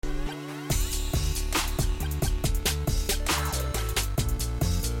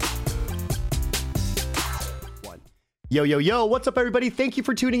Yo, yo, yo, what's up, everybody? Thank you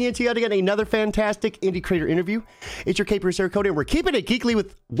for tuning in to yet again another fantastic indie creator interview. It's your Caper Sarah Cody, and we're keeping it geekly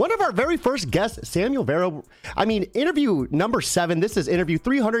with one of our very first guests, Samuel Vera. I mean, interview number 7. This is interview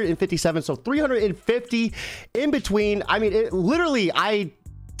 357, so 350 in between. I mean, literally, I,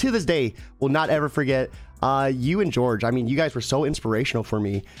 to this day, will not ever forget you and George. I mean, you guys were so inspirational for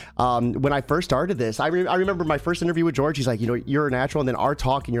me. When I first started this, I remember my first interview with George. He's like, you're a natural, and then our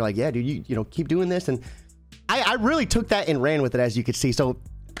talk, and you're like, yeah, dude, you keep doing this, and I really took that and ran with it, as you could see. So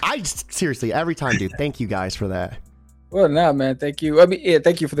I seriously, every time, dude, thank you guys for that. Well, nah, man, thank you. I mean, yeah,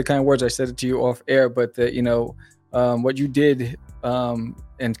 thank you for the kind words. I said it to you off air, but what you did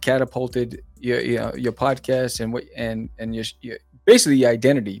and catapulted your podcast and your basically your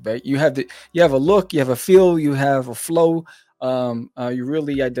identity, right? You have a look, you have a feel, you have a flow. You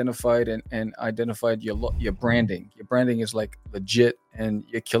really identified and identified your branding. Your branding is like legit, and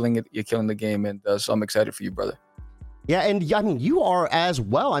you're killing it. You're killing the game, and so I'm excited for you, brother. Yeah, and I mean, you are as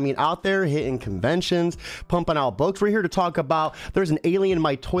well. I mean, out there hitting conventions, pumping out books. We're here to talk about There's an Alien in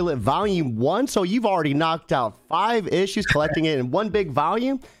My Toilet Volume 1. So you've already knocked out 5 issues, collecting it in one big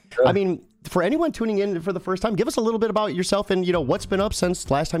volume. Sure. I mean, for anyone tuning in for the first time, give us a little bit about yourself and, what's been up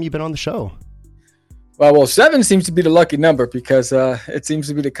since last time you've been on the show. Well, 7 seems to be the lucky number because it seems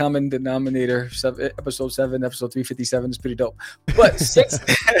to be the common denominator. Episode 7, episode 357 is pretty dope. But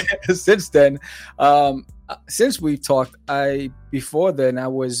since then, since we've talked, before then I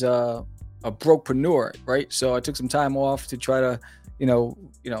was a brokepreneur, right? So I took some time off to try to,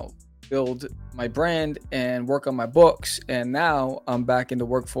 build my brand and work on my books. And now I'm back in the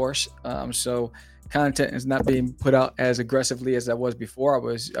workforce. So content is not being put out as aggressively as I was before.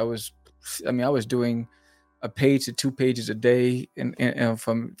 I was doing a page to 2 pages a day, and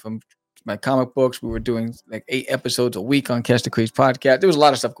from my comic books, we were doing like 8 episodes a week on Catch the Craze podcast. There was a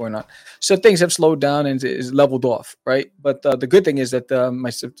lot of stuff going on, so things have slowed down and is leveled off, right? But the good thing is that my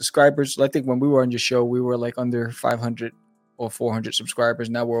subscribers, I think when we were on your show, we were like under 500 or 400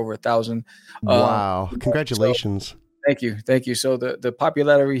 subscribers. Now we're over 1,000. Wow! Congratulations. So, Thank you. So the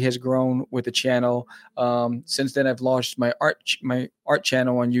popularity has grown with the channel. Since then, I've launched my art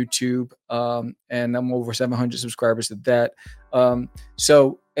channel on YouTube, and I'm over 700 subscribers to that.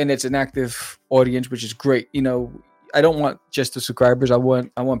 And it's an active audience, which is great. I don't want just the subscribers. I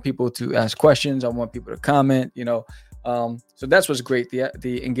want people to ask questions. I want people to comment. So that's what's great.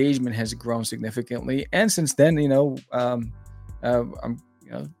 The engagement has grown significantly, and since then,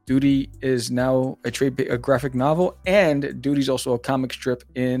 Duty is now a graphic novel, and Duty's also a comic strip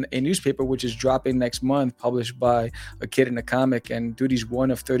in a newspaper, which is dropping next month, published by A Kid in a Comic. And Duty's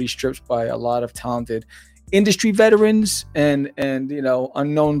one of 30 strips by a lot of talented industry veterans and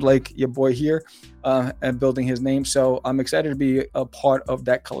unknown like your boy here, and building his name. So I'm excited to be a part of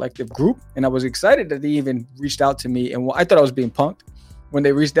that collective group. And I was excited that they even reached out to me, and I thought I was being punked when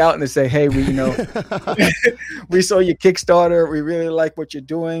they reached out and they say, hey, we we saw your Kickstarter. We really like what you're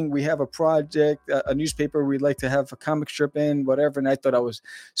doing. We have a project, a newspaper we'd like to have a comic strip in, whatever. And I thought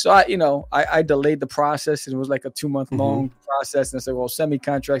I delayed the process, and it was like a 2-month long process. And I said, well, send me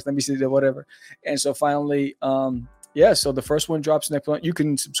contracts. Let me see that, whatever. And so finally, so the first one drops next month. You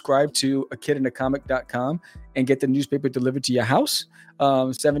can subscribe to akidinacomic.com and get the newspaper delivered to your house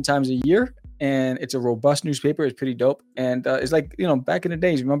 7 times a year. And it's a robust newspaper. It's pretty dope. And it's like, back in the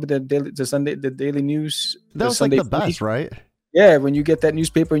days, remember the daily news? That was like the best, right? Yeah, when you get that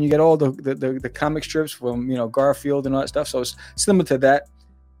newspaper and you get all the comic strips from, Garfield and all that stuff. So it's similar to that.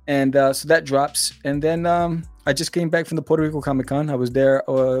 And so that drops. And then I just came back from the Puerto Rico Comic Con. I was there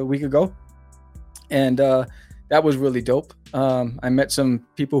a week ago. And that was really dope. I met some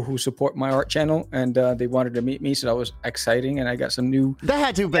people who support my art channel, and they wanted to meet me, so that was exciting. And I got some new. That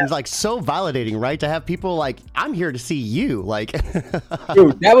had to have been like so validating, right? To have people like, I'm here to see you, like.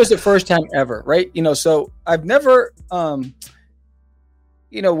 Dude, that was the first time ever, right? So I've never, when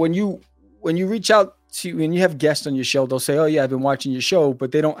you reach out to, when you have guests on your show, they'll say, "Oh yeah, I've been watching your show,"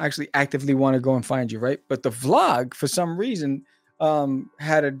 but they don't actually actively want to go and find you, right? But the vlog, for some reason,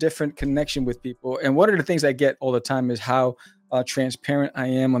 had a different connection with people. And one of the things I get all the time is how transparent I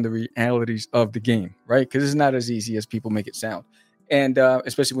am on the realities of the game, right? Because it's not as easy as people make it sound, and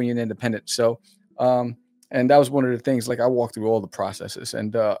especially when you're independent. So, and that was one of the things. Like I walked through all the processes,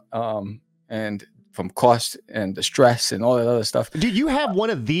 and from cost and the stress and all that other stuff. Dude, you have one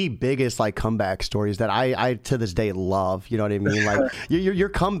of the biggest like comeback stories that I to this day love. You know what I mean? Like your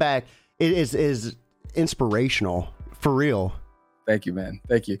comeback is inspirational for real. Thank you, man.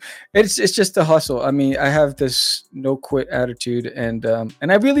 Thank you. It's just a hustle. I mean, I have this no quit attitude, and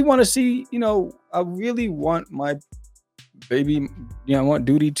I really want to see, I really want my baby, I want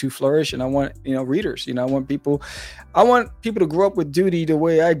Duty to flourish, and I want, readers, I want people to grow up with Duty the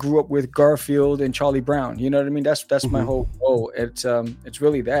way I grew up with Garfield and Charlie Brown. You know what I mean? That's my whole goal. It's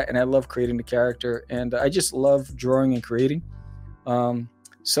really that. And I love creating the character, and I just love drawing and creating. A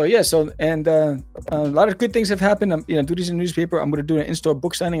lot of good things have happened. Duty's in the newspaper. I'm going to do an in-store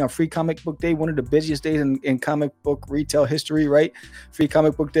book signing on Free Comic Book Day, one of the busiest days in comic book retail history, right? Free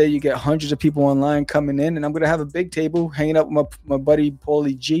Comic Book Day, you get hundreds of people online coming in, and I'm going to have a big table hanging out with my buddy Paul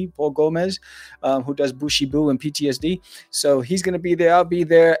Gomez, who does Bushibu and PTSD. So he's going to be there. I'll be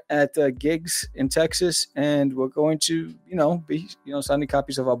there at gigs in Texas, and we're going to, be signing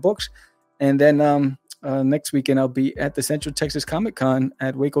copies of our books. And then next weekend, I'll be at the Central Texas Comic Con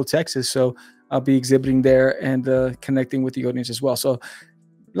at Waco, Texas. So I'll be exhibiting there and connecting with the audience as well. So a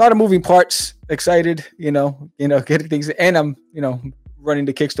lot of moving parts, excited, getting things. And I'm, running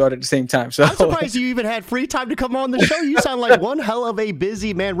the Kickstarter at the same time. So I'm surprised you even had free time to come on the show. You sound like one hell of a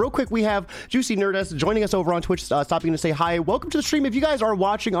busy man. Real quick, we have Juicy Nerdess joining us over on Twitch, stopping to say hi. Welcome to the stream. If you guys are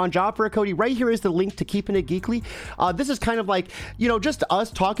watching on Job for Cody, right here is the link to Keeping It Geekly. This is kind of like, just us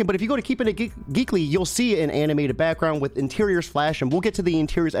talking, but if you go to Keeping It Geekly, you'll see an animated background with interiors flash, and we'll get to the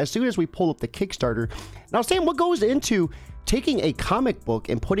interiors as soon as we pull up the Kickstarter. Now, Sam, what goes into taking a comic book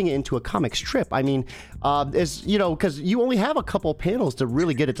and putting it into a comic strip? I mean, because you only have a couple panels to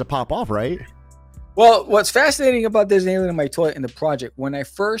really get it to pop off, right? Well, what's fascinating about this Alien in My Toilet in the project, when I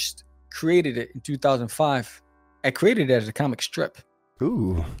first created it in 2005, I created it as a comic strip.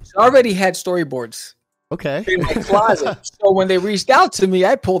 Ooh. So I already had storyboards. Okay. In my closet. So when they reached out to me,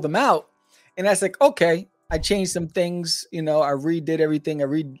 I pulled them out, and I was like, okay. I changed some things, I redid everything. I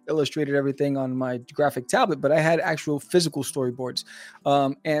re-illustrated everything on my graphic tablet, but I had actual physical storyboards.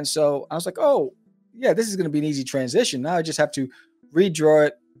 And so I was like, oh, yeah, this is going to be an easy transition. Now I just have to redraw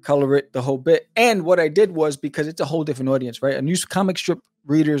it, color it, the whole bit. And what I did was, because it's a whole different audience, right? And news comic strip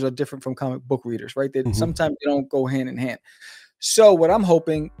readers are different from comic book readers, right? Sometimes they don't go hand in hand. So what I'm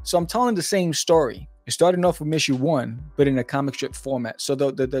hoping, I'm telling the same story. It started off with issue 1, but in a comic strip format. So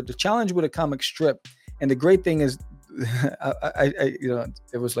the challenge with a comic strip, and the great thing is,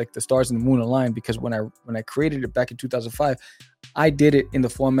 it was like the stars and the moon aligned, because when I created it back in 2005, I did it in the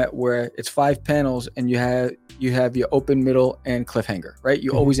format where it's 5 panels and you have your open, middle, and cliffhanger, right?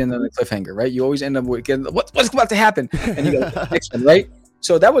 You always end on a cliffhanger, right? You always end up with what's about to happen, and you go next one, right?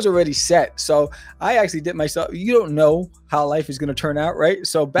 So that was already set. So I actually did myself. You don't know how life is going to turn out, right?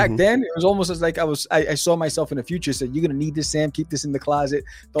 So back then, it was almost as like I saw myself in the future. Said, "You're going to need this, Sam. Keep this in the closet.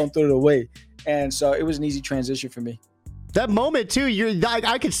 Don't throw it away." And so it was an easy transition for me. That moment too,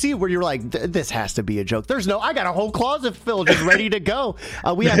 I could see where you're like, this has to be a joke. I got a whole closet filled, just ready to go.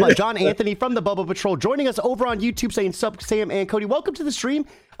 We have John Anthony from the Bubble Patrol joining us over on YouTube, saying, "Sup, Sam and Cody, welcome to the stream."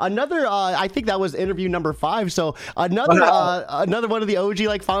 Another, I think that was interview number 5. So another one of the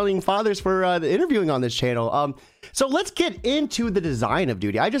OG founding fathers for interviewing on this channel. So let's get into the design of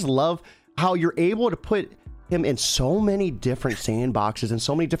Duty. I just love how you're able to put him in so many different sandboxes and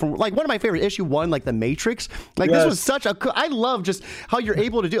so many different, one of my favorite issue 1, the Matrix, This was such a, I love just how you're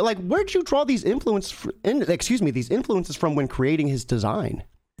able to do it. Where'd you draw these influences from when creating his design?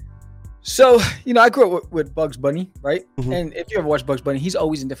 So, I grew up with Bugs Bunny, right? And if you ever watch Bugs Bunny, he's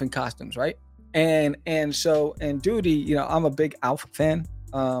always in different costumes, right? And Duty, I'm a big Alf fan,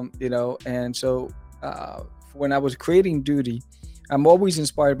 and so when I was creating Duty, I'm always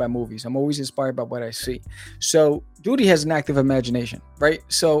inspired by movies. I'm always inspired by what I see. So Duty has an active imagination, right?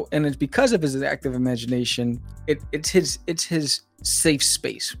 So, and it's because of his active imagination, it's his safe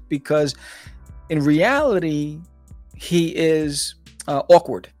space, because in reality, he is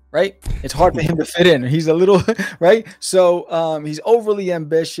awkward, right? It's hard for him to fit in. He's a little, right? So he's overly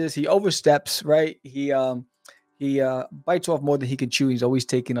ambitious. He oversteps, right? He bites off more than he can chew. He's always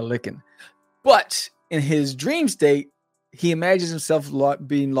taking a licking. But in his dream state, he imagines himself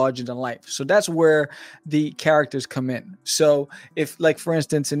being larger than life. So that's where the characters come in. So if, for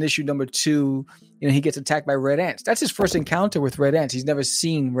instance, in issue number 2, he gets attacked by red ants. That's his first encounter with red ants. He's never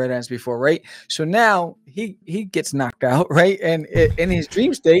seen red ants before, right? So now he gets knocked out, right? And in his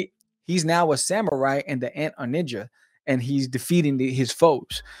dream state, he's now a samurai and the ant are ninja, and he's defeating his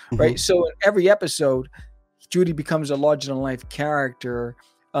foes, right? So in every episode, Duty becomes a larger than life character.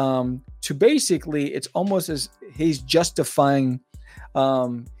 To basically, it's almost as he's justifying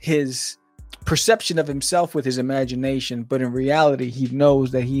his perception of himself with his imagination, but in reality, he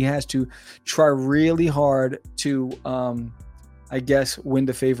knows that he has to try really hard to, win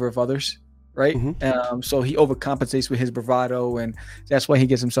the favor of others, right? So he overcompensates with his bravado, and that's why he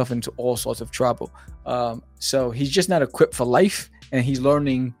gets himself into all sorts of trouble. So he's just not equipped for life, and he's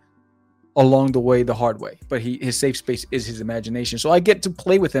learning along the way the hard way, but his safe space is his imagination. So I get to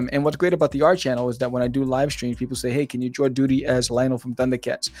play with him. And what's great about the art channel is that when I do live streams, people say, hey, can you draw Duty as Lionel from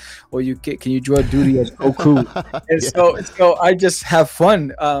Thundercats, or can you draw Duty as Goku? And so I just have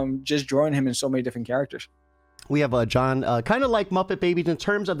fun just drawing him in so many different characters. We have John, kind of like Muppet Babies in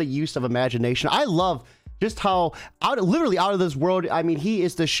terms of the use of imagination. I love just how literally out of this world. I mean, he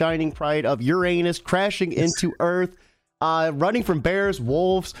is the shining pride of Uranus, crashing into Earth, running from bears,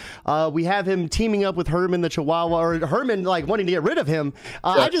 wolves. We have him teaming up with Herman the Chihuahua, or Herman like wanting to get rid of him.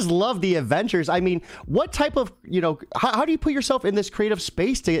 I just love the adventures. I mean, what type of, how do you put yourself in this creative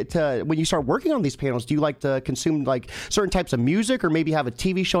space to when you start working on these panels? Do you like to consume like certain types of music, or maybe have a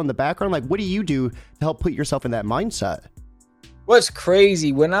TV show in the background? Like, what do you do to help put yourself in that mindset? What's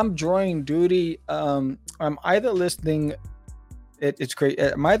crazy when I'm drawing Duty, I'm either listening. It's great.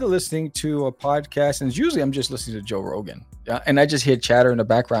 I'm either listening to a podcast, and usually I'm just listening to Joe Rogan, and I just hear chatter in the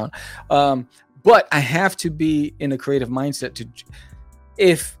background. But I have to be in a creative mindset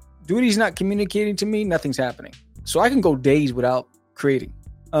if Duty's not communicating to me, nothing's happening. So I can go days without creating,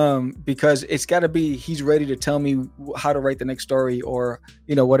 because it's got to be he's ready to tell me how to write the next story, or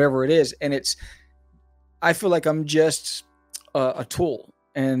whatever it is, and I feel like I'm just a tool.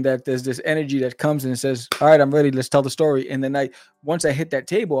 And that there's this energy that comes and says, all right, I'm ready. Let's tell the story. And then once I hit that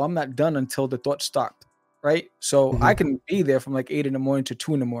table, I'm not done until the thought stopped. Right. So I can be there from like 8 a.m. to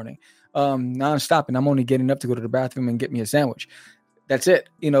 2 a.m. nonstop. And I'm only getting up to go to the bathroom and get me a sandwich. That's it.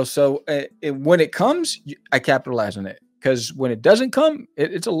 So when it comes, I capitalize on it, because when it doesn't come,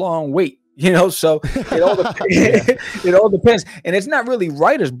 it's a long wait. So it all it all depends. And it's not really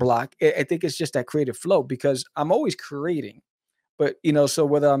writer's block. I think it's just that creative flow, because I'm always creating. But, so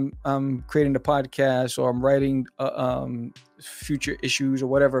whether I'm creating the podcast or I'm writing future issues or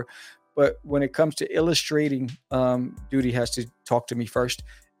whatever, but when it comes to illustrating, Duty has to talk to me first,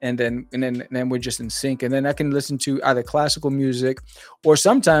 and then we're just in sync. And then I can listen to either classical music, or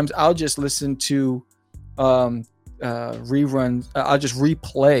sometimes I'll just listen to reruns. I'll just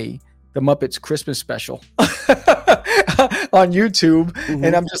replay the Muppets Christmas special on YouTube,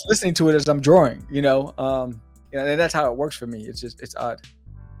 and I'm just listening to it as I'm drawing, and that's how it works for me. It's odd.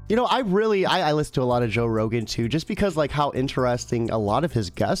 I listen to a lot of Joe Rogan too, just because like how interesting a lot of his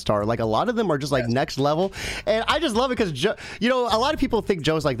guests are. Like a lot of them are just like next level, and I just love it because Joe, a lot of people think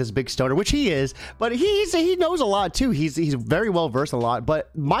Joe's like this big stoner, which he is, but he knows a lot too. He's very well versed in a lot.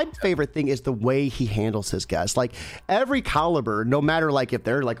 But my favorite thing is the way he handles his guests. Like every caliber, no matter like if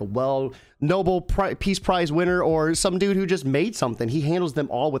they're like a Nobel Peace Prize winner or some dude who just made something, he handles them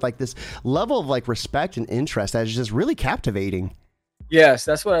all with like this level of like respect and interest that is just really captivating. Yes,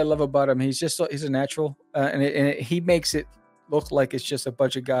 that's what I love about him. He's a natural, and he makes it look like it's just a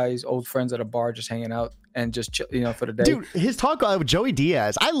bunch of guys, old friends at a bar, just hanging out and just for the day. Dude, his talk with Joey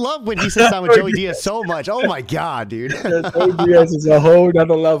Diaz. I love when he sits down with Joey Diaz so much. Oh my god, dude. Joey Diaz is a whole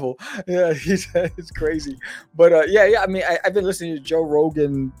nother level. Yeah, it's crazy. But I mean, I've been listening to Joe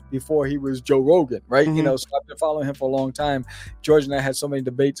Rogan before he was Joe Rogan, right? So I've been following him for a long time. George and I had so many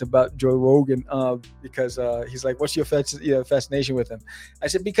debates about Joe Rogan because he's like, "What's your fascination with him?" I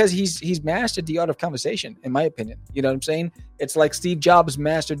said, "Because he's mastered the art of conversation, in my opinion." You know what I'm saying? It's like Steve Jobs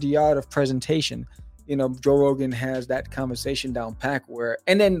mastered the art of presentation. Joe Rogan has that conversation down pack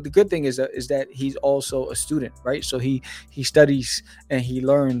and then the good thing is that he's also a student, right? So he studies and he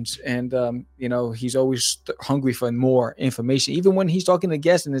learns, and he's always hungry for more information. Even when he's talking to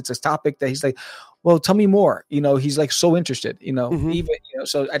guests and it's a topic that he's like, well, tell me more. He's like so interested.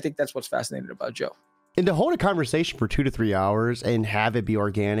 So I think that's what's fascinating about Joe. And to hold a conversation for 2 to 3 hours and have it be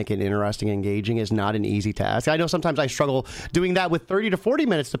organic and interesting and engaging is not an easy task. I know sometimes I struggle doing that with 30 to 40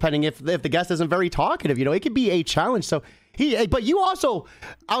 minutes, depending if the guest isn't very talkative. It could be a challenge. So but you also,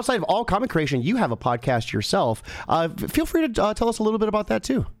 outside of all comic creation, you have a podcast yourself. Feel free to tell us a little bit about that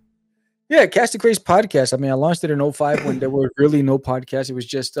too. Yeah, Cast the Craze podcast. I mean, I launched it in 2005 when there were really no podcasts. It was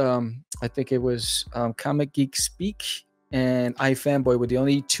just, I think it was Comic Geek Speak and iFanboy were the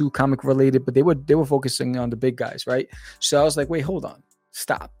only two comic related, but they were focusing on the big guys, right? So I was like, wait, hold on,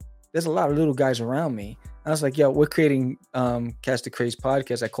 stop. There's a lot of little guys around me. I was like, yo, we're creating Cast the Craze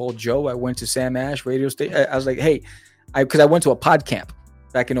podcast. I called Joe. I went to Sam Ash radio station. I was like, hey, because I went to a pod camp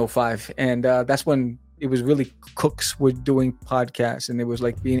back in 2005, and that's when it was really cooks were doing podcasts, and it was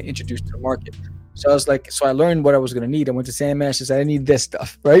like being introduced to the market. So I was like, so I learned what I was going to need. I went to Sam Ash and said, I need this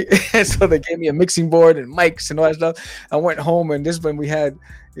stuff, right? And so they gave me a mixing board and mics and all that stuff. I went home, and this is when we had,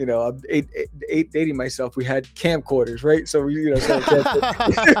 dating myself, we had camcorders, right? So we,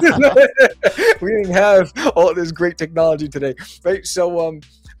 we didn't have all this great technology today, right? So,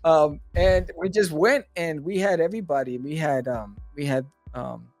 and we just went, and we had everybody. We had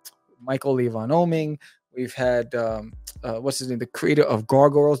Michael Levon Oming. We've had what's his name, the creator of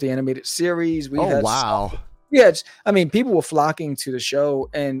Gargoyles, the animated series. Wow. Yeah, I mean, people were flocking to the show,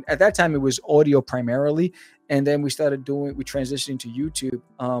 and at that time it was audio primarily, and then we transitioned to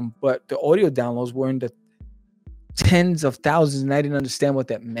YouTube. But the audio downloads were in the tens of thousands, and I didn't understand what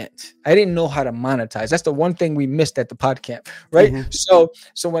that meant. I didn't know how to monetize. That's the one thing we missed at the podcast, right? Mm-hmm.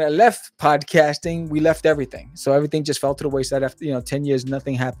 So when I left podcasting, we left everything. So everything just fell to the wayside. After 10 years,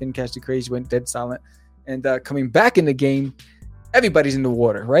 nothing happened. Catch the Craze went dead silent, and coming back in the game, everybody's in the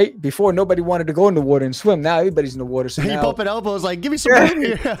water, right? Before, nobody wanted to go in the water and swim. Now everybody's in the water. So you now, bumping elbows like, give me some room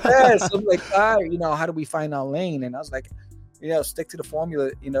here. So I'm like, all right, how do we find our lane? And I was like, stick to the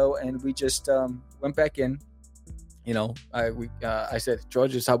formula, and we just went back in. I said,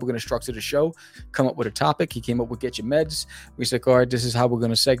 George, this is how we're going to structure the show. Come up with a topic. He came up with Get Your Meds. We said, all right, this is how we're going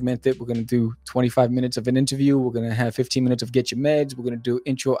to segment it. We're going to do 25 minutes of an interview. We're going to have 15 minutes of Get Your Meds. We're going to do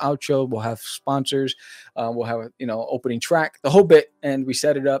intro, outro. We'll have sponsors. We'll have, opening track, the whole bit. And we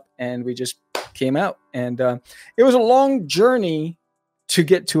set it up and we just came out. And it was a long journey to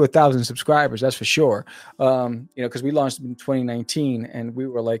get to 1,000 subscribers. That's for sure. Because we launched in 2019 and we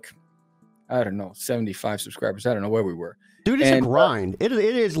were like, I don't know, 75 subscribers. I don't know where we were. Dude, it's a grind. It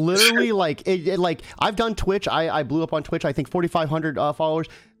is literally like I've done Twitch. I blew up on Twitch. I think 4,500 followers.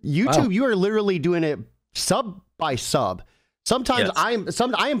 YouTube, wow. You are literally doing it sub by sub. Sometimes yes.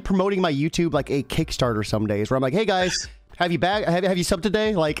 I am promoting my YouTube like a Kickstarter some days where I'm like, hey guys, have you subbed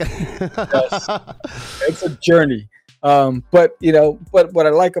today? Like, yes. It's a journey. But what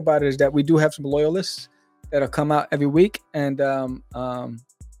I like about it is that we do have some loyalists that'll come out every week, and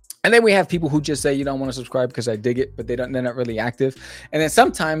then we have people who just say, you don't want to subscribe because I dig it, but they're not really active. And then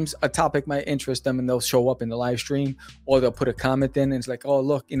sometimes a topic might interest them and they'll show up in the live stream, or they'll put a comment in and it's like, oh,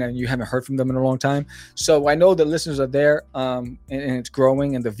 look, you haven't heard from them in a long time. So I know the listeners are there and it's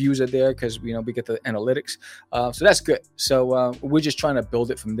growing and the views are there because, we get the analytics. So that's good. So we're just trying to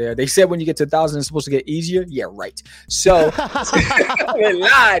build it from there. They said when you get to 1,000, it's supposed to get easier. Yeah, right. So they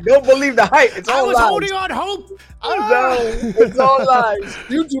lied. Don't believe the hype. It's all lies. I was holding on hope. No, it's all lies.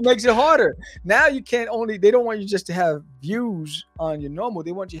 YouTube makes it harder. Now they don't want you just to have views on your normal.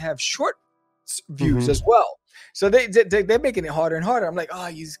 They want you to have short views as well. So they're making it harder and harder. I'm like, oh,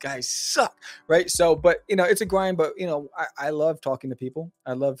 these guys suck. Right. So, but it's a grind, but I love talking to people.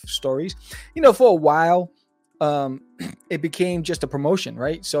 I love stories, for a while. It became just a promotion,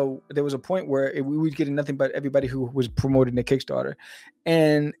 right? So there was a point where we were getting nothing but everybody who was promoting the Kickstarter,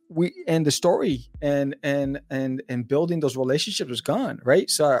 and the story and building those relationships was gone, right?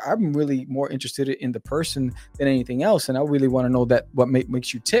 So I'm really more interested in the person than anything else, and I really want to know that what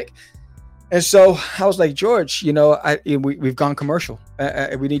makes you tick. And so I was like, George, we've gone commercial.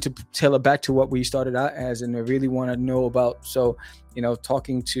 We need to tailor back to what we started out as, and I really want to know about. So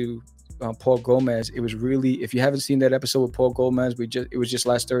talking to Paul Gomez, it was really, if you haven't seen that episode with Paul Gomez, it was just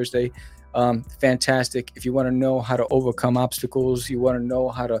last Thursday. Fantastic. If you want to know how to overcome obstacles, you want to know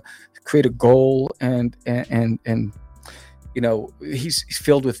how to create a goal, and he's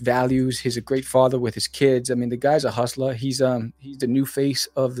filled with values. He's a great father with his kids. I mean, the guy's a hustler. He's the new face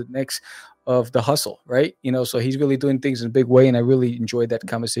of the hustle, right? So he's really doing things in a big way, and I really enjoyed that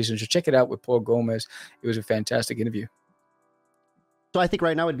conversation. So check it out with Paul Gomez. It was a fantastic interview. So I think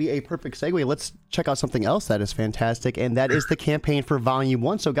right now would be a perfect segue. Let's check out something else that is fantastic, and that is the campaign for Volume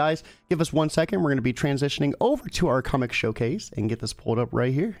 1. So guys, give us 1 second. We're going to be transitioning over to our comic showcase and get this pulled up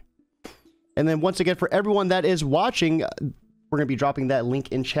right here. And then once again, for everyone that is watching, we're going to be dropping that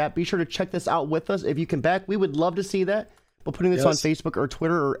link in chat. Be sure to check this out with us. If you can back, we would love to see that. But putting this on Facebook or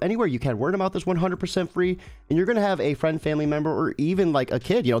Twitter or anywhere you can, word of mouth is 100% free, and you're going to have a friend, family member, or even like a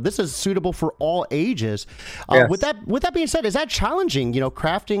kid. This is suitable for all ages. With that being said, is that challenging?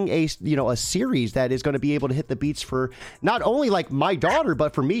 Crafting a series that is going to be able to hit the beats for not only like my daughter,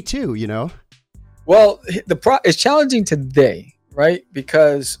 but for me too. Well, it's challenging today, right?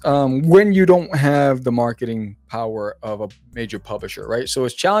 Because when you don't have the marketing power of a major publisher, right? So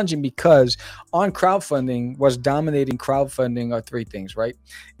it's challenging because on crowdfunding, what's dominating crowdfunding are three things, right?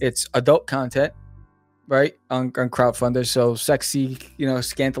 It's adult content, right? On crowdfunders. So sexy,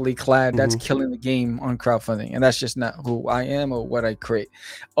 scantily clad, that's killing the game on crowdfunding. And that's just not who I am or what I create.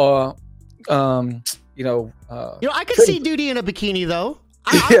 I could see Duty in a bikini though.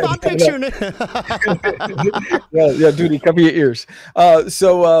 I'm picturing it. yeah, Duty, cover your ears.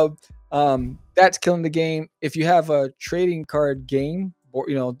 That's killing the game. If you have a trading card game, or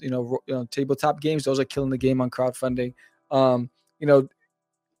tabletop games, those are killing the game on crowdfunding. All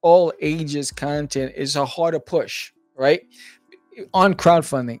ages content is a harder push, right? On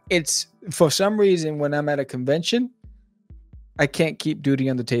crowdfunding, it's for some reason when I'm at a convention, I can't keep Duty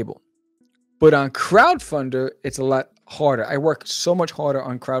on the table. But on crowdfunder, it's a lot harder. I work so much harder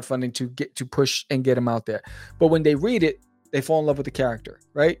on crowdfunding to push and get them out there. But when they read it, they fall in love with the character,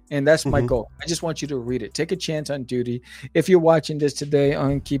 right? And that's my goal. I just want you to read it. Take a chance on Duty. If you're watching this today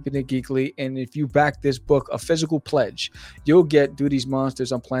on Keeping It Geekly, and if you back this book, A Physical Pledge, you'll get Duty's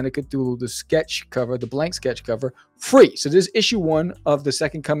Monsters on Planet Cthulhu, the sketch cover, the blank sketch cover, free. So this is issue 1 of the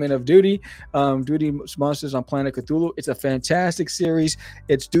second coming of Duty, Duty's Monsters on Planet Cthulhu. It's a fantastic series.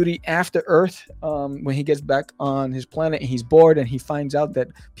 It's Duty after Earth, when he gets back on his planet and he's bored and he finds out that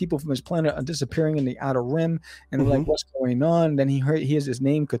people from his planet are disappearing in the Outer Rim, and they're like, what's going on? Then he hears his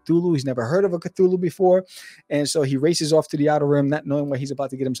name, Cthulhu. He's never heard of a Cthulhu before, and so he races off to the Outer Rim, not knowing what he's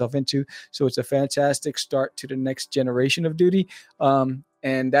about to get himself into. So it's a fantastic start to the next generation of Duty,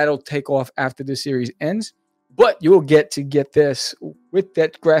 and that'll take off after the series ends. But you will get this with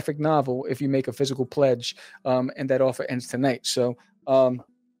that graphic novel if you make a physical pledge, and that offer ends tonight. So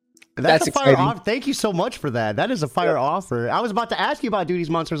that's a fire offer. Thank you so much for that. That is a fire offer. I was about to ask you about Duty's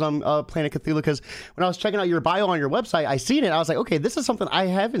Monsters on Planet Cthulhu, because when I was checking out your bio on your website, I seen it. I was like, okay, this is something I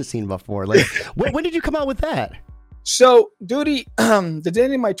haven't seen before. Like, when did you come out with that? So Duty, The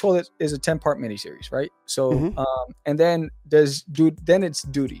Den in My Toilet is a 10-part miniseries, right? So, and then it's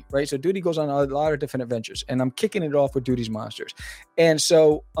Duty, right? So Duty goes on a lot of different adventures, and I'm kicking it off with Duty's Monsters. And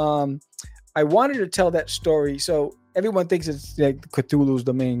so, I wanted to tell that story. So everyone thinks it's like Cthulhu's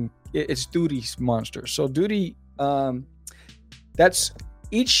the main, it's Duty's Monsters. So Duty, that's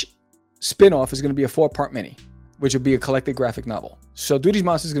each spinoff is going to be a 4-part mini, which would be a collected graphic novel. So Duty's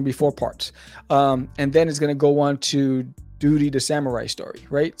Monsters is going to be 4 parts. And then it's going to go on to Duty, the Samurai story,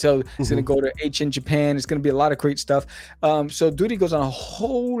 right? So it's going to go to ancient Japan. It's going to be a lot of great stuff. So Duty goes on a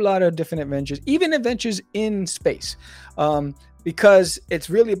whole lot of different adventures, even adventures in space. Because it's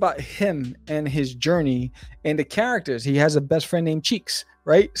really about him and his journey and the characters. He has a best friend named Cheeks,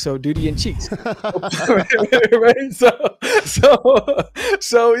 right? So Duty and Cheeks, right? So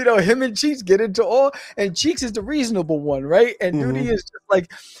you know, him and Cheeks get into all, and Cheeks is the reasonable one, right? And Duty is just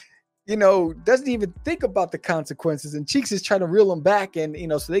like, you know, doesn't even think about the consequences, and Cheeks is trying to reel him back, and you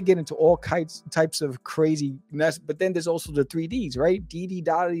know, so they get into all types of craziness. But then there's also the 3Ds, right? Dee Dee,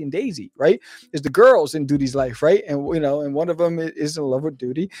 Dottie, and Daisy, right? There's the girls in Duty's life, right? And you know, and one of them is in love with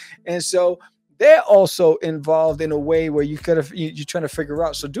Duty, and so they're also involved in a way where you're trying to figure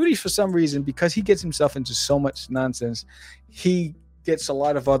out. So Duty, for some reason, because he gets himself into so much nonsense, he gets a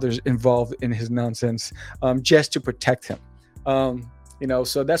lot of others involved in his nonsense, just to protect him. You know,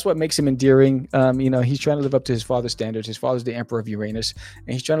 so that's what makes him endearing. You know, he's trying to live up to his father's standards. His father's the Emperor of Uranus,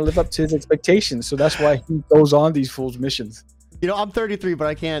 and he's trying to live up to his expectations. So that's why he goes on these fool's missions. You know, I'm 33, but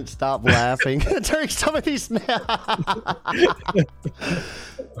I can't stop laughing during some of these.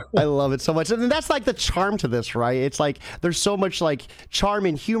 I love it so much. And that's like the charm to this, right? It's like there's so much like charm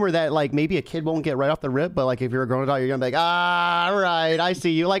and humor that like maybe a kid won't get right off the rip, but like if you're a grown adult, you're gonna be like, all right, I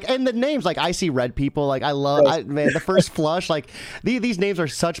see you. Like, and the names, like I See Red People, like I love, man, the First Flush, like these names are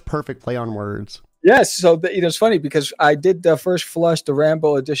such perfect play on words. Yes, so you know, it's funny because I did the First Flush, the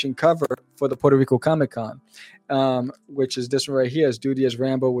Rambo edition cover for the Puerto Rico Comic Con, which is this one right here. It's Duty as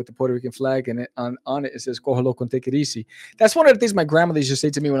Rambo with the Puerto Rican flag, and on it it says "Cógelo con take it easy." That's one of the things my grandmother used to say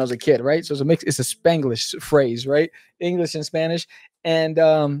to me when I was a kid, right? So it's a mix. It's a Spanglish phrase, right? English and Spanish, and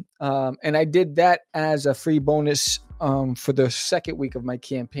I did that as a free bonus for the second week of my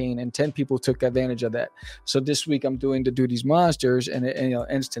campaign, and 10 people took advantage of that. So this week I'm doing the Duty's Monsters, and it you know,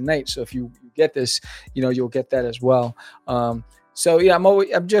 ends tonight. So if you get this, you know, you'll get that as well. So yeah, I'm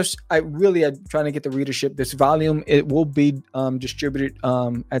trying to get the readership. This volume, it will be distributed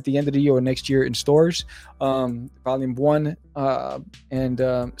at the end of the year or next year in stores, volume 1.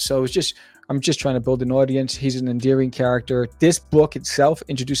 So it's just, I'm just trying to build an audience. He's an endearing character. This book itself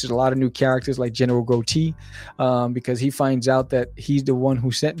introduces a lot of new characters like General Goatee, because he finds out that he's the one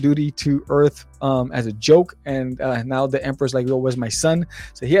who sent Duty to Earth as a joke. And now the Emperor's like, oh, where's my son?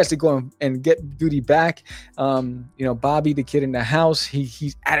 So he has to go and get Duty back. You know, Bobby, the kid in the house,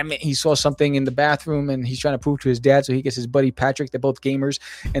 he's adamant. He saw something in the bathroom and he's trying to prove to his dad. So he gets his buddy Patrick. They're both gamers,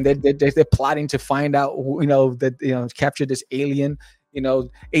 and they're plotting to find out, you know, that, you know, capture this alien. You know,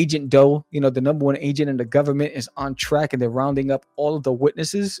 Agent Doe, you know, the number one agent in the government, is on track, and they're rounding up all of the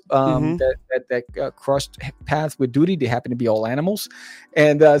witnesses that crossed paths with Duty. They happen to be all animals,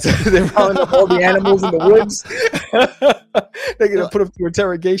 and so they're rounding up all the animals in the woods. They're going to put them through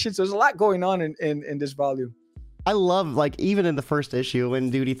interrogation. So there's a lot going on in this volume. I love, like, even in the first issue when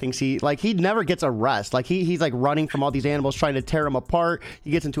Duty thinks he never gets a rest. Like he's like running from all these animals trying to tear him apart.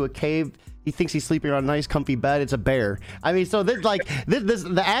 He gets into a cave. He thinks he's sleeping on a nice comfy bed. It's a bear. I mean, so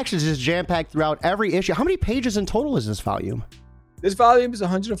the action is just jam-packed throughout every issue. How many pages in total is this volume? This volume is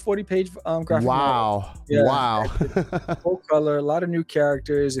 140 page graphic novel. Wow. Wow. Full color, a lot of new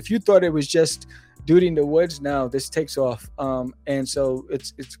characters. If you thought it was just Duty in the Woods, now this takes off. And so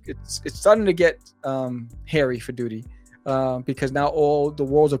it's starting to get hairy for Duty. Because now all the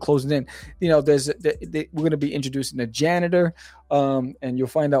worlds are closing in. You know, we're going to be introducing a janitor, and you'll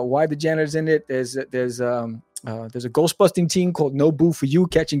find out why the janitor's in it. There's a ghost busting team called No Boo for You.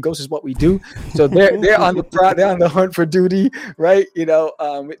 Catching ghosts is what we do. So they're on the hunt for Duty, right? You know,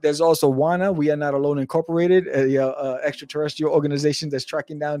 there's also WANA, We Are Not Alone Incorporated, extraterrestrial organization that's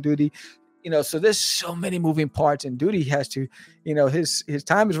tracking down Duty. You know, so there's so many moving parts, and Duty has to, you know, his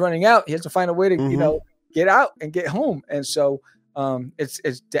time is running out. He has to find a way to, you know, get out and get home. And so it's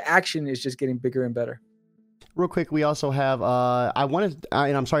the action is just getting bigger and better. Real quick, we also have and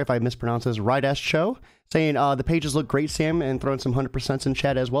I'm sorry if I mispronounce this, Right Show, saying the pages look great, Sam, and throwing some 100% in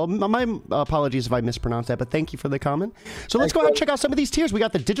chat as well. My apologies if I mispronounced that, but thank you for the comment. So let's go ahead and check out some of these tiers. We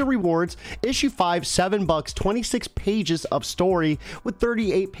got the digital rewards, issue 5, $7, 26 pages of story with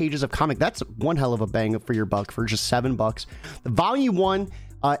 38 pages of comic. That's one hell of a bang for your buck for just $7. The volume 1,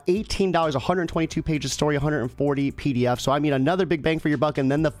 $18, 122 pages story, 140 PDF. So I mean, another big bang for your buck,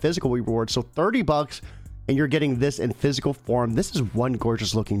 and then the physical reward. So $30, and you're getting this in physical form. This is one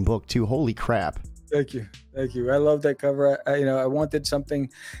gorgeous looking book too. Holy crap! Thank you. I love that cover. I wanted something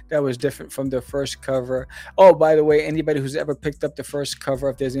that was different from the first cover. Oh, by the way, anybody who's ever picked up the first cover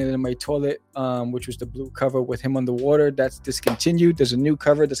of There's Anything in My Toilet, which was the blue cover with him on the water, that's discontinued. There's a new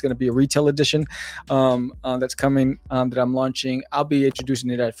cover that's going to be a retail edition that's coming that I'm launching. I'll be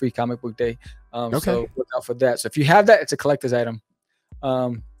introducing it at Free Comic Book Day. So look out for that. So if you have that, it's a collector's item.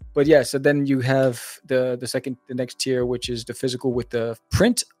 But yeah, so then you have the next tier, which is the physical with the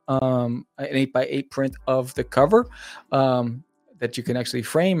print, an 8x8 print of the cover that you can actually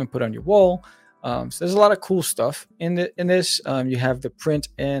frame and put on your wall. So there's a lot of cool stuff in this. You have the print,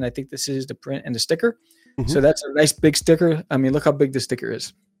 and I think this is the print and the sticker. So that's a nice big sticker. I mean, look how big the sticker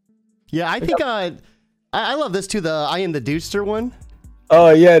is. Yeah, I think I love this too. The I Am the Dudester one.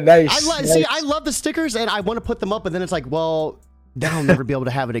 Oh yeah, nice. See, I love the stickers, and I want to put them up, and then it's like, well, then I'll never be able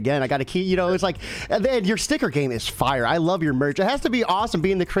to have it again. I got to keep, you know, it's like, and then your sticker game is fire. I love your merch. It has to be awesome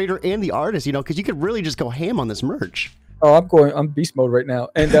being the creator and the artist, you know, because you could really just go ham on this merch. Oh, I'm beast mode right now,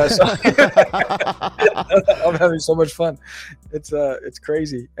 and so I'm having so much fun. It's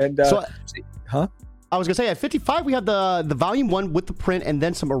crazy. And I was gonna say at 55 we have the volume 1 with the print and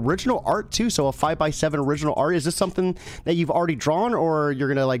then some original art too. So a 5x7 original art. Is this something that you've already drawn, or you're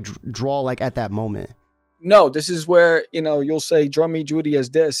gonna like draw like at that moment? No, this is where, you know, you'll say, draw me Judy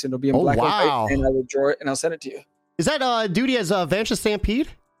as this, and it'll be in black and white, and I will draw it, and I'll send it to you. Is that Duty as Vancha Stampede?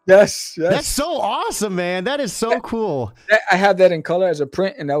 Yes. That's so awesome, man. That is so cool. I have that in color as a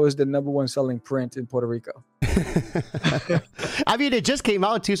print, and that was the #1 selling print in Puerto Rico. I mean, it just came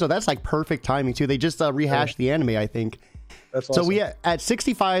out too, so that's like perfect timing too. They just rehashed the anime, I think. That's awesome. So we at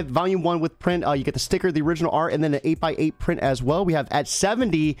 65, volume 1 with print, you get the sticker, the original art, and then the 8x8 print as well. We have at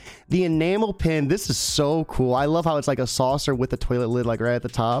 70 the enamel pin. This is so cool. I love how it's like a saucer with the toilet lid like right at the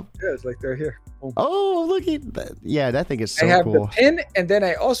top. Yeah, it's like they're here. Boom. Oh, look at that. Yeah, that thing is so cool. I have the pin, and then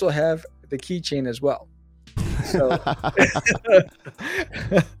I also have the keychain as well. So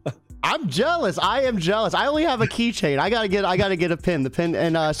I'm jealous. I am jealous. I only have a keychain. I gotta get a pin. The pin,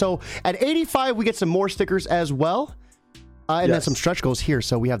 and so at 85 we get some more stickers as well. And then some stretch goals here.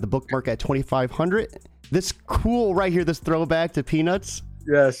 So we have the bookmark at 2,500. This cool right here, this throwback to Peanuts.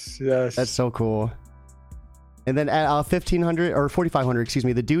 Yes. That's so cool. And then at 1,500 or 4,500, excuse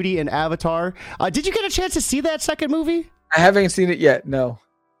me, the Duty and Avatar. Did you get a chance to see that second movie? I haven't seen it yet. No.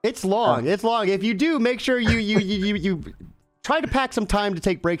 It's long. It's long. If you do, make sure you try to pack some time to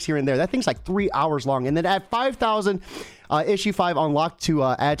take breaks here and there. That thing's like 3 hours long. And then at 5,000, issue 5 unlocked to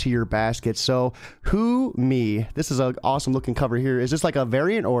add to your basket. So me. This is an awesome looking cover here. Is this like a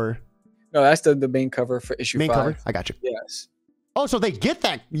variant or? No, that's the main cover for issue 5. Main cover? I got you. Yes. Oh, so they get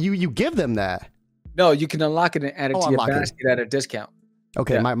that. You give them that. No, you can unlock it and add it to your basket at a discount.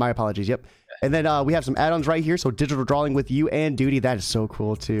 Okay, my apologies. Yep. And then we have some add-ons right here. So digital drawing with you and Duty. That is so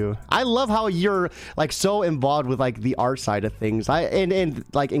cool too. I love how you're like so involved with like the art side of things. And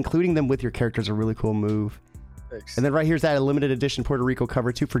like including them with your characters is a really cool move. Thanks. And then right here's that limited edition Puerto Rico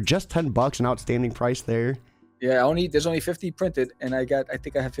cover too for just $10, an outstanding price there. Yeah, there's only 50 printed, and I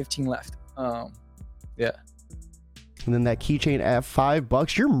think I have 15 left. Yeah. And then that keychain at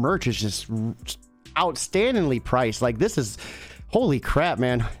 $5. Your merch is just outstandingly priced. Like this is holy crap,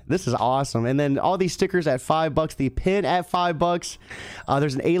 man. This is awesome. And then all these stickers at $5, the pin at $5.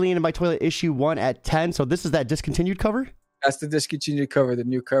 There's an Alien in My Toilet issue 1 at 10. So this is that discontinued cover? That's the discontinued cover. The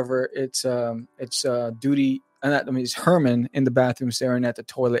new cover, it's Duty it's Herman in the bathroom staring at the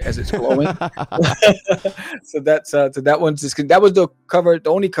toilet as it's glowing. So that one's just, that was the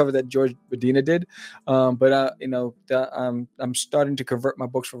only cover that George Medina did. I'm starting to convert my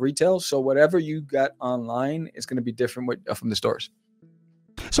books for retail. So whatever you got online is going to be different from the stores.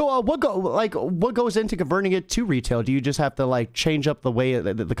 So what goes into converting it to retail? Do you just have to like change up the way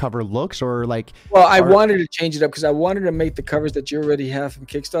the cover looks, or like? Well, I wanted to change it up because I wanted to make the covers that you already have from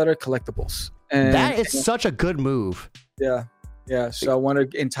Kickstarter collectibles. And that is such a good move. Yeah. So I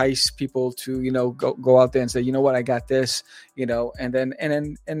want to entice people to, go out there and say, you know what, I got this, and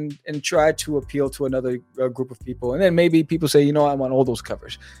then try to appeal to another group of people. And then maybe people say, I want all those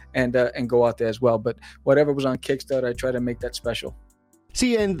covers and go out there as well. But whatever was on Kickstarter, I try to make that special.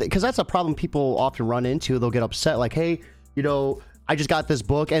 See, and because that's a problem people often run into, they'll get upset like, hey, I just got this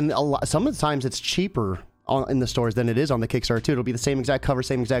book, and sometimes it's cheaper in the stores than it is on the Kickstarter too. It'll be the same exact cover,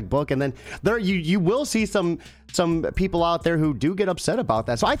 same exact book, and then there you will see some people out there who do get upset about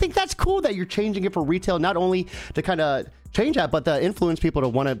that. So I think that's cool that you're changing it for retail, not only to kind of change that, but to influence people to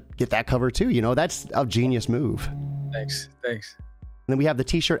want to get that cover too. That's a genius move. Thanks. And then we have the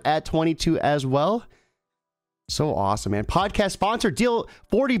t-shirt at 22 as well. So awesome, man. Podcast sponsor deal,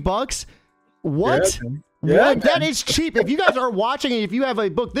 $40. What? Yeah, what? That is cheap. If you guys are watching and if you have a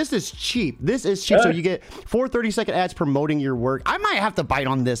book, this is cheap. So you get 4 30-second ads promoting your work. I might have to bite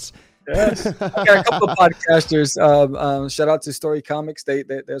on this. Yes. I got a couple of podcasters. Shout out to Story Comics. They're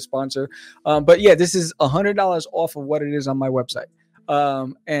a sponsor. But yeah, this is $100 off of what it is on my website.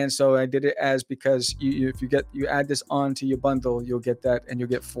 And so I did it because if you add this on to your bundle, you'll get that, and you'll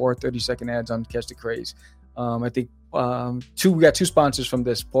get 4 30-second ads on Catch the Craze. I think we got 2 sponsors from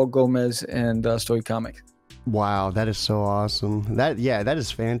this, Paul Gomez and Story Comics. Wow, that is so awesome. That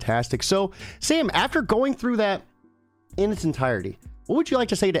is fantastic. So, Sam, after going through that in its entirety, what would you like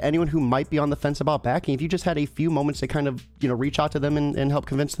to say to anyone who might be on the fence about backing, if you just had a few moments to kind of, reach out to them and help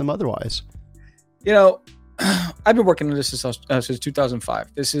convince them otherwise? I've been working on this since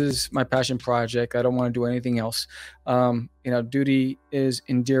 2005. This is my passion project. I don't want to do anything else. Duty is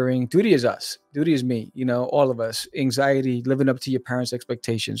endearing. Duty is us. Duty is me, all of us. Anxiety, living up to your parents'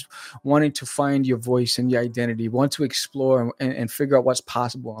 expectations, wanting to find your voice and your identity, want to explore and figure out what's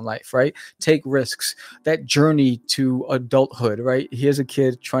possible in life, right? Take risks. That journey to adulthood, right? Here's a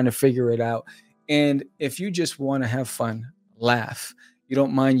kid trying to figure it out. And if you just want to have fun, laugh, you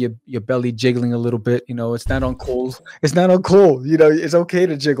don't mind your belly jiggling a little bit, it's not on cool. It's not on cool. It's okay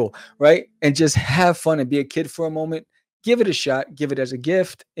to jiggle, right? And just have fun and be a kid for a moment. Give it a shot. Give it as a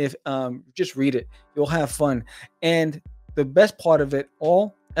gift. If just read it, you'll have fun. And the best part of it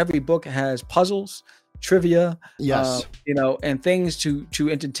all, every book has puzzles, trivia, yes, and things to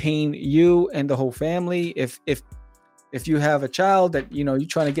entertain you and the whole family. If you have a child that you're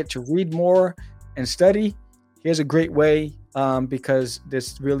trying to get to read more and study, here's a great way. Because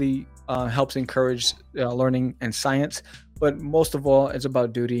this really helps encourage learning and science. But most of all, it's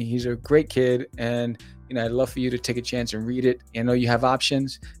about Duty. He's a great kid, and I'd love for you to take a chance and read it. I know you have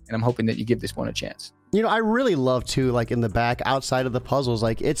options, and I'm hoping that you give this one a chance. I really love too, like in the back, outside of the puzzles,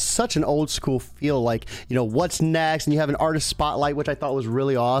 like it's such an old school feel, like, what's next, and you have an artist spotlight, which I thought was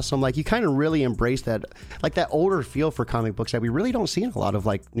really awesome. Like you kind of really embrace that, like that older feel for comic books that we really don't see in a lot of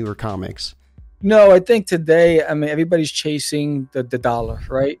like newer comics. No, I think today, everybody's chasing the dollar,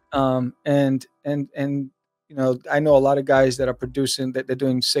 right? And I know a lot of guys that are producing, that they're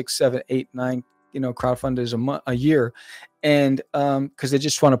doing 6, 7, 8, 9, crowdfunders a year, and because they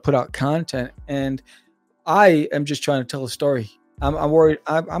just want to put out content. And I am just trying to tell a story. I'm worried.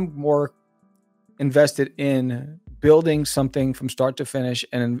 I'm more invested in building something from start to finish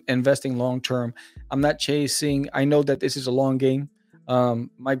and investing long term. I'm not chasing. I know that this is a long game.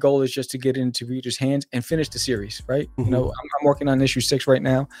 My goal is just to get into readers' hands and finish the series, right? Mm-hmm. I'm working on issue 6 right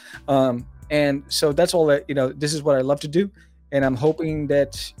now. And so that's all that, this is what I love to do. And I'm hoping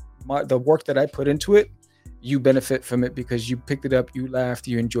that the work that I put into it, you benefit from it because you picked it up, you laughed,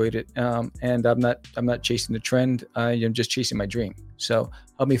 you enjoyed it. And I'm not chasing the trend. I'm just chasing my dream. So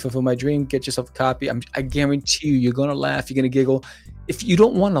help me fulfill my dream. Get yourself a copy. I guarantee you're going to laugh. You're going to giggle. If you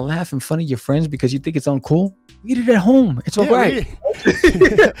don't want to laugh in front of your friends because you think it's uncool, read it at home. It's all right.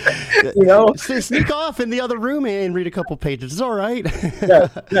 Sneak off in the other room and read a couple pages. It's all right. Yeah.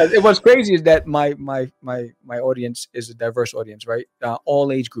 What's crazy is that my audience is a diverse audience, right?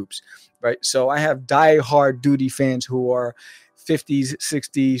 All age groups, right? So I have diehard Duty fans who are 50s,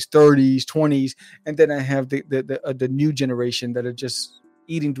 60s, 30s, 20s, and then I have the new generation that are just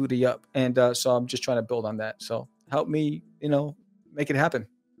eating Duty up. And so I'm just trying to build on that. So help me, make it happen.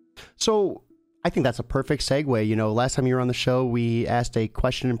 So I think that's a perfect segue. You know, last time you were on the show, we asked a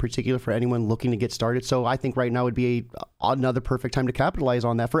question in particular for anyone looking to get started. So I think right now would be another perfect time to capitalize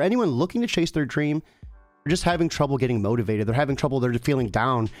on that. For anyone looking to chase their dream, they're just having trouble getting motivated. They're having trouble. They're feeling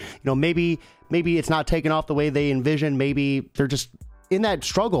down. You know, maybe it's not taking off the way they envision. Maybe they're just in that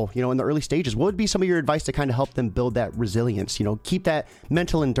struggle, you know, in the early stages. What would be some of your advice to kind of help them build that resilience, you know, keep that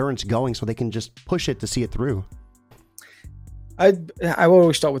mental endurance going so they can just push it to see it through? I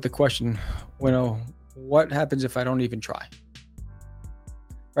always start with the question, you know, what happens if I don't even try?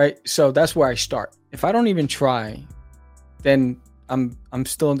 Right? So that's where I start. If I don't even try, then I'm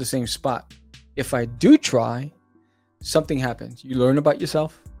still in the same spot. If I do try, something happens. You learn about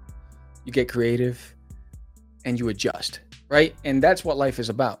yourself, you get creative, and you adjust, right? And that's what life is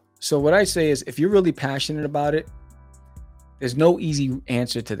about. So what I say is, if you're really passionate about it, there's no easy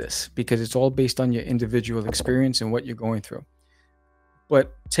answer to this because it's all based on your individual experience and what you're going through.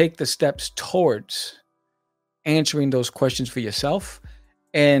 But take the steps towards answering those questions for yourself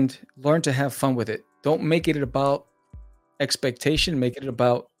and learn to have fun with it. Don't make it about expectation, make it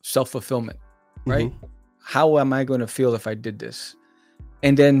about self-fulfillment, right? Mm-hmm. How am I going to feel if I did this?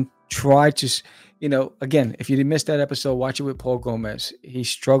 And then try to, you know, again, if you missed that episode, watch it with Paul Gomez. He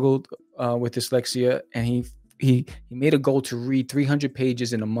struggled with dyslexia, and he made a goal to read 300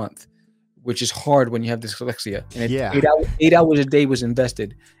 pages in a month, which is hard when you have dyslexia. And 8 hours a day was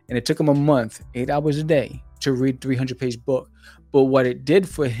invested. And it took him a month, 8 hours a day, to read 300-page book. But what it did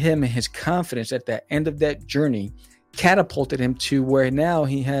for him and his confidence at the end of that journey catapulted him to where now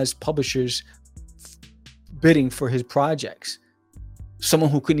he has publishers bidding for his projects. Someone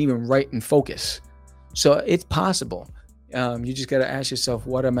who couldn't even write and focus. So it's possible. You just got to ask yourself,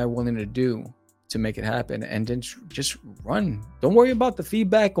 what am I willing to do to make it happen? And then just run. Don't worry about the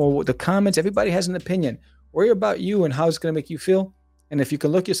feedback or the comments. Everybody has an opinion. Worry about you and how it's going to make you feel. And if you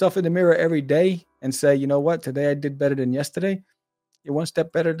can look yourself in the mirror every day and say, you know what, today I did better than yesterday, you're one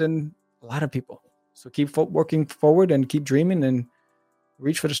step better than a lot of people. So keep working forward and keep dreaming and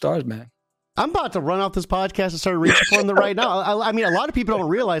reach for the stars, man. I'm about to run off this podcast and start reaching for them right now. I mean, a lot of people don't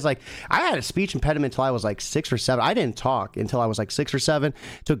realize, like, I had a speech impediment until I was like 6 or 7. I didn't talk until I was like 6 or 7.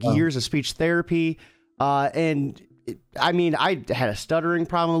 Took years of speech therapy. I had a stuttering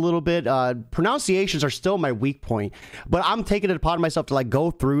problem a little bit. Pronunciations are still my weak point, but I'm taking it upon myself to like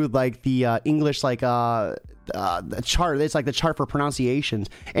go through like the English, like the chart. It's like the chart for pronunciations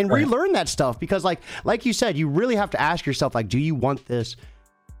and relearn that stuff because like you said, you really have to ask yourself, like, do you want this?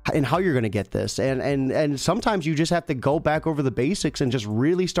 And how you're going to get this. And sometimes you just have to go back over the basics and just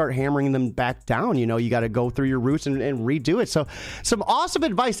really start hammering them back down. You know, you got to go through your roots and redo it. So some awesome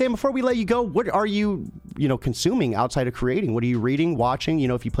advice. Sam, before we let you go, what are you consuming outside of creating? What are you reading, watching? You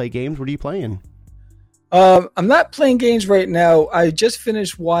know, if you play games, what are you playing? I'm not playing games right now. I just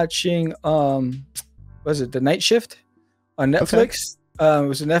finished watching, The Night Shift on Netflix. Okay. It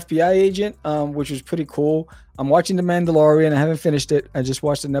was an FBI agent, which was pretty cool. I'm watching The Mandalorian. I haven't finished it. I just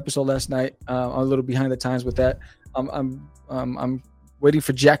watched an episode last night. I'm a little behind the times with that. I'm waiting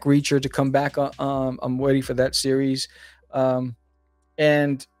for Jack Reacher to come back. I'm waiting for that series.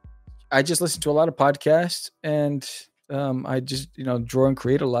 And I just listen to a lot of podcasts, and I just draw and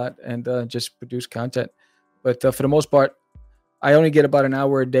create a lot, and just produce content. But for the most part, I only get about an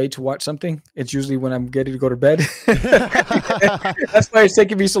hour a day to watch something. It's usually when I'm getting to go to bed. That's why it's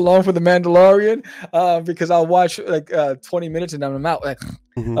taking me so long for The Mandalorian, because I'll watch like 20 minutes and then I'm out. That's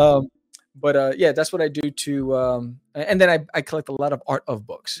what I do to, and then I collect a lot of art of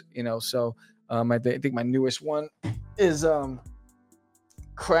books, so I think my newest one is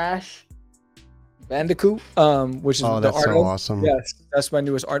Crash Bandicoot, which is that's art so book. Awesome. Yes, that's my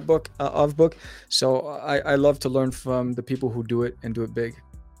newest art book of book. So I love to learn from the people who do it and do it big.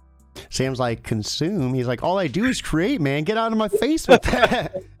 Sam's like, consume. He's like, all I do is create, man. Get out of my face with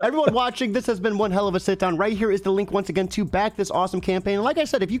that. Everyone watching, this has been one hell of a sit down. Right here is the link once again to back this awesome campaign. And like I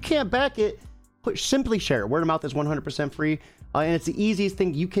said, if you can't back it, simply share it. Word of mouth is 100% free. And it's the easiest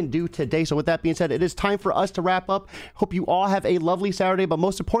thing you can do today. So with that being said, it is time for us to wrap up. Hope you all have a lovely Saturday. But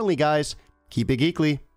most importantly, guys, keep it geekly.